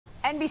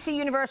NBC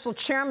Universal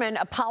chairman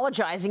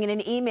apologizing in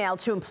an email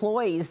to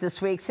employees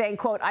this week, saying,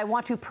 quote, "I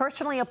want to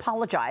personally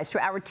apologize to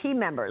our team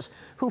members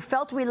who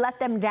felt we let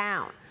them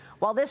down.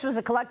 While this was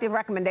a collective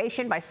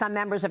recommendation by some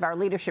members of our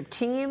leadership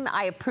team,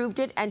 I approved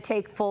it and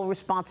take full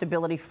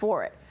responsibility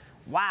for it."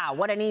 Wow,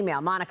 what an email.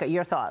 Monica,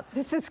 your thoughts?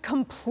 This is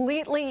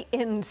completely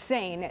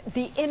insane.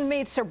 The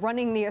inmates are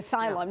running the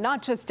asylum,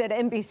 not just at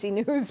NBC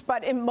News,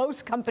 but in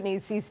most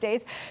companies these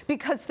days,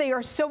 because they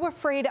are so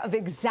afraid of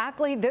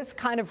exactly this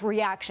kind of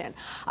reaction,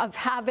 of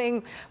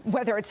having,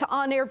 whether it's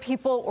on-air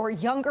people or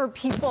younger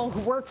people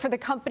who work for the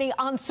company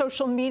on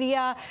social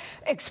media,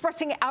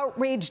 expressing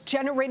outrage,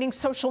 generating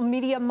social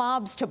media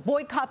mobs to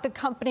boycott the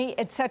company,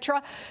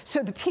 etc.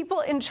 So the people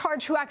in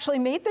charge who actually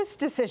made this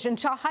decision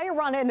to hire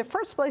Ronna in the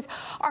first place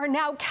are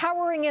now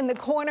cowering in the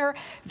corner.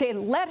 They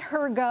let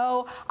her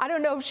go. I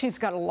don't know if she's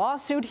got a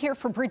lawsuit here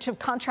for breach of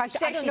contract.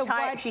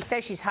 She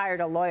says she's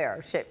hired a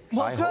lawyer.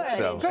 I hope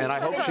so, and I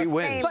hope she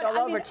wins. But, all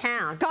over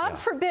town. God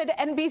forbid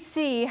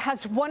NBC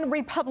has one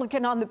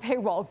Republican on the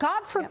payroll.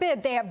 God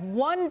forbid they have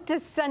one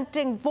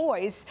dissenting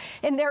voice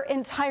in their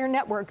entire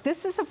network.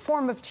 This is a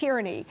form of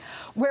tyranny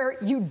where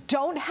you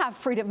don't have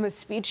freedom of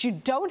speech. You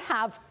don't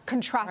have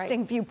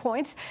contrasting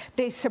viewpoints.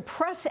 They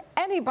suppress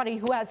anybody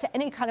who has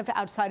any kind of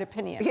outside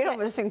opinion. You know,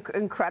 what's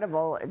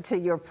incredible, to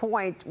your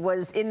point,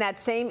 was in that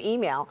same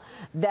email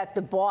that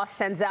the boss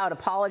sends out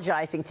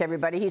apologizing to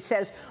everybody. He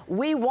says,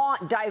 "We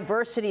want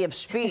diversity of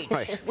speech.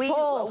 Right. We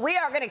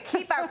are going to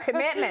keep our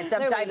commitment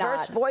of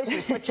diverse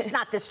voices," but just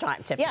not this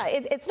time, Tiffany. Yeah,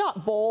 it's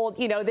not bold.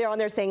 You know, they're on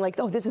there saying like,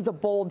 "Oh, this is a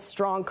bold,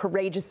 strong,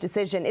 courageous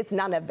decision." It's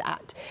none of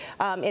that.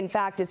 In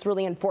fact, it's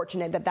really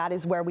unfortunate that that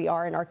is where we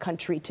are in our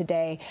country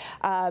today.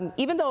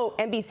 Even though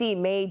NBC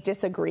may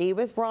disagree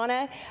with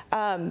Ronna,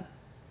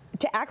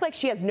 to act like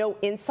she has no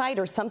insight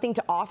or something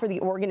to offer the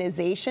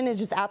organization is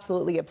just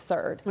absolutely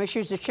absurd. Well,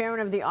 she's the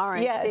chairman of the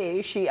RNC.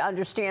 Yes. She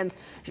understands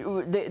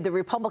the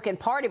Republican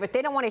Party, but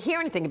they don't want to hear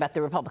anything about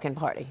the Republican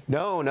Party.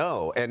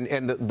 No.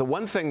 And the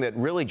one thing that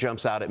really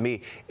jumps out at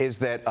me is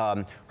that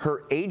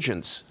her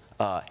agents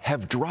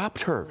have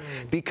dropped her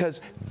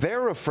because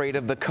they're afraid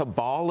of the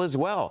cabal as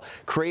well.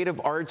 Creative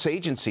Arts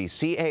Agency,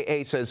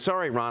 CAA, says,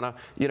 "Sorry, Ronna,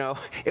 you know,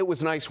 it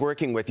was nice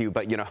working with you,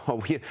 but, you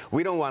know,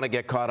 we don't want to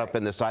get caught up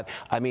in the side."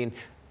 I mean,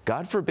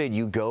 God forbid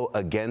you go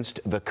against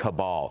the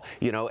cabal,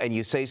 you know, and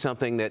you say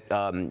something that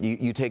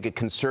you take a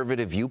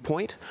conservative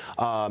viewpoint.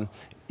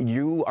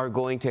 You are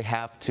going to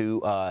have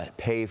to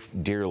pay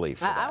dearly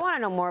for that. I want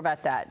to know more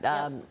about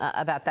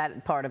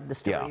that part of the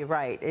story. Yeah. You're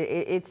right.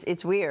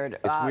 It's weird.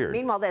 It's weird.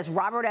 Meanwhile, there's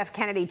Robert F.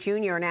 Kennedy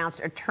Jr.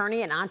 announced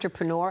attorney and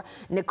entrepreneur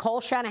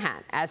Nicole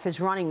Shanahan as his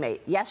running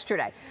mate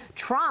yesterday.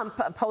 Trump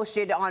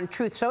posted on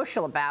Truth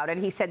Social about it.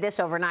 He said this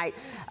overnight,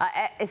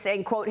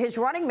 saying, quote, "His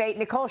running mate,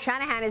 Nicole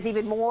Shanahan, is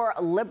even more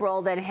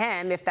liberal than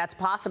him, if that's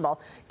possible.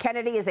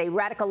 Kennedy is a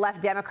radical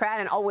left Democrat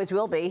and always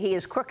will be. He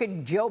is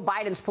crooked Joe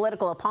Biden's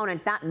political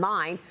opponent, not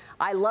mine.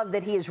 I love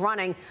that he is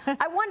running."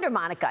 I wonder,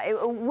 Monica,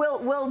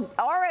 will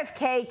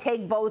RFK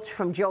take votes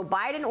from Joe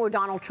Biden or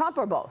Donald Trump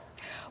or both?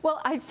 Well,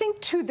 I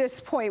think to this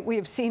point, we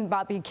have seen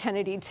Bobby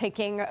Kennedy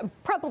taking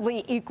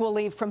probably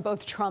equally from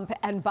both Trump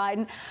and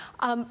Biden,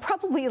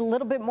 probably a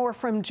little bit more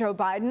from Joe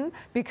Biden,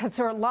 because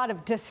there are a lot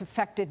of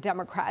disaffected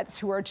Democrats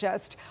who are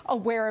just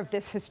aware of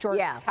this historic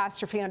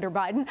catastrophe under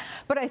Biden.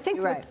 But I think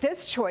with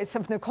this choice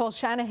of Nicole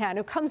Shanahan,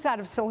 who comes out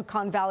of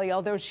Silicon Valley,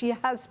 although she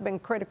has been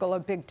critical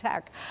of big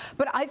tech,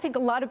 but I think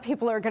a lot of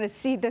people are going to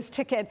see this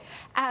ticket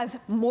as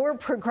more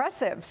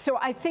progressive. So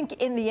I think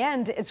in the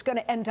end, it's going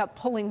to end up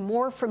pulling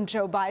more from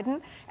Joe Biden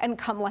and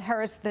Kamala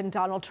Harris than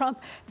Donald Trump.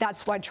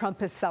 That's why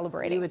Trump is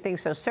celebrating. You would think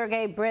so.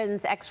 Sergey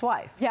Brin's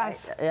ex-wife.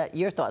 Yes. Right?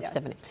 Your thoughts,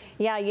 Tiffany?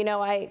 Yeah, you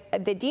know,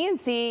 the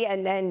DNC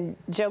and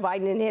Joe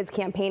Biden and his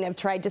campaign have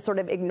tried to sort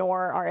of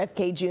ignore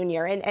RFK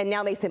Jr. and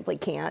now they simply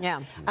can't.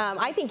 Yeah.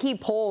 I think he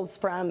pulls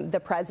from the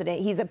president.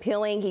 He's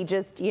appealing. He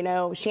just, you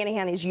know,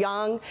 Shanahan is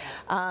young.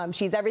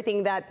 She's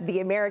everything that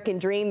the American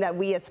dream that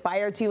we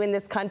aspire to in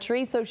this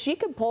country. So she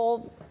could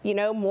pull, you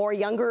know, more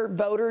younger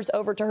voters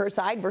over to her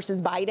side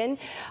versus Biden.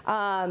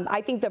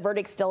 I think the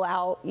verdict's still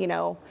out, you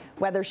know,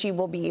 whether she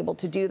will be able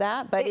to do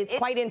that. But it's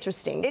quite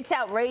interesting. It's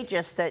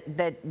outrageous that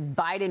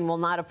Biden will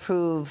not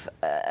approve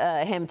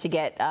him to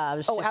get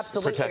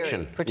absolutely.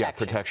 Protection. Yeah,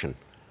 protection.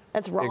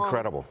 That's wrong.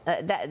 Incredible.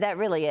 That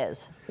really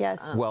is.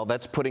 Yes. Well,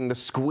 that's putting the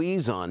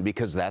squeeze on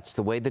because that's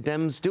the way the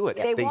Dems do it.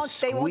 They won't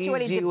do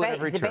any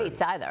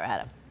debates either,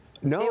 Adam.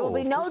 No, there will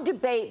be no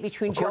debate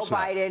between Joe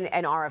Biden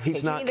and RFK.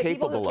 He's not the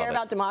people who care of it.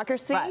 about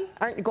democracy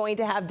aren't going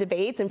to have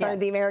debates in front of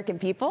the American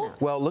people?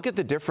 Well, look at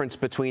the difference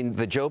between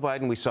the Joe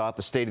Biden we saw at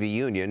the State of the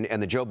Union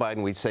and the Joe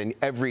Biden we've seen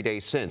every day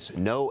since.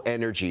 No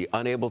energy,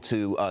 unable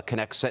to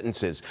connect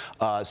sentences,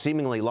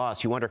 seemingly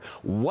lost. You wonder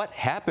what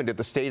happened at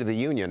the State of the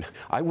Union.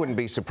 I wouldn't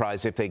be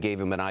surprised if they gave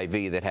him an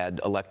IV that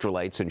had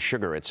electrolytes and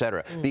sugar, et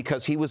cetera,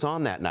 because he was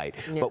on that night.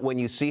 But when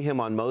you see him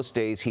on most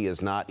days, he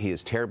is not. He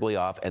is terribly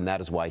off, and that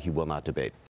is why he will not debate.